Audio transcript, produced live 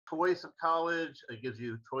choice of college. It gives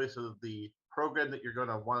you choice of the program that you're going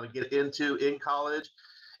to want to get into in college.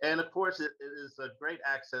 And of course, it is a great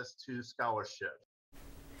access to scholarship.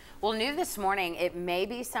 Well, new this morning, it may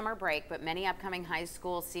be summer break, but many upcoming high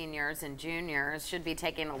school seniors and juniors should be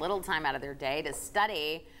taking a little time out of their day to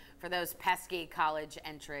study for those pesky college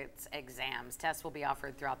entrance exams. Tests will be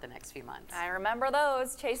offered throughout the next few months. I remember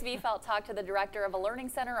those. Chase Viefelt talked to the director of a learning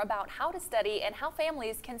center about how to study and how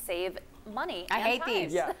families can save money. I hate time.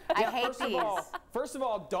 these. Yeah. I hate these. First of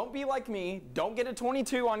all, don't be like me. Don't get a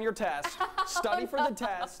 22 on your test. Study for the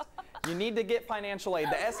test. You need to get financial aid.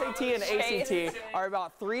 The SAT and ACT are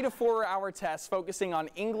about 3 to 4 hour tests focusing on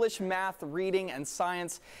English, math, reading, and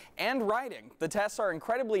science and writing. The tests are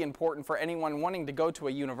incredibly important for anyone wanting to go to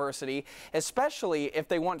a university, especially if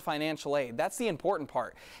they want financial aid. That's the important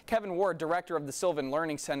part. Kevin Ward, director of the Sylvan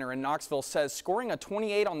Learning Center in Knoxville, says scoring a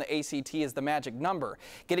 28 on the ACT is the magic number.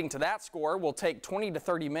 Getting to that score will take 20 to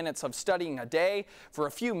 30 minutes of studying a day for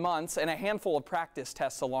a few months and a handful of practice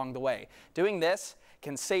tests along the way. Doing this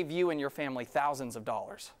can save you and your family thousands of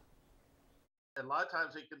dollars. A lot of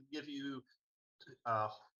times it can give you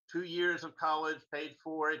 2 years of college paid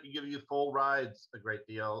for. It can give you full rides a great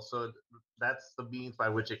deal. So that's the means by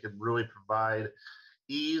which it can really provide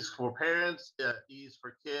ease for parents, ease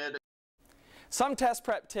for kids. Some test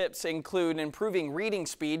prep tips include improving reading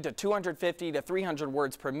speed to 250 to 300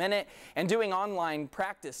 words per minute and doing online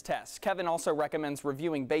practice tests. Kevin also recommends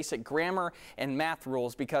reviewing basic grammar and math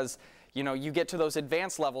rules because you get to those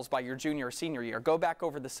advanced levels by your junior or senior year. Go back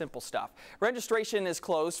over the simple stuff. Registration is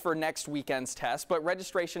closed for next weekend's test, but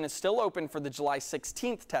registration is still open for the July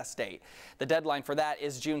 16th test date. The deadline for that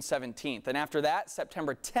is June 17th. And after that,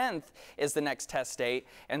 September 10th is the next test date,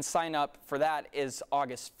 and sign up for that is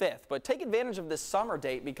August 5th. But take advantage of this summer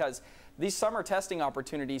date because these summer testing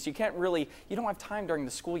opportunities, you don't have time during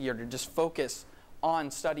the school year to just focus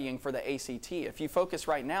on studying for the ACT. If you focus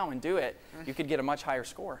right now and do it, you could get a much higher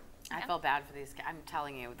score. I feel bad for these guys. I'm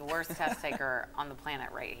telling you, the worst test taker on the planet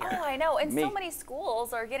right here. Oh, I know. And so many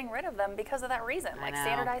schools are getting rid of them because of that reason. Like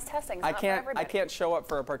standardized testing. I can't show up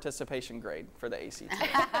for a participation grade for the ACT.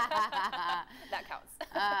 That counts.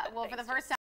 Well, for the first time.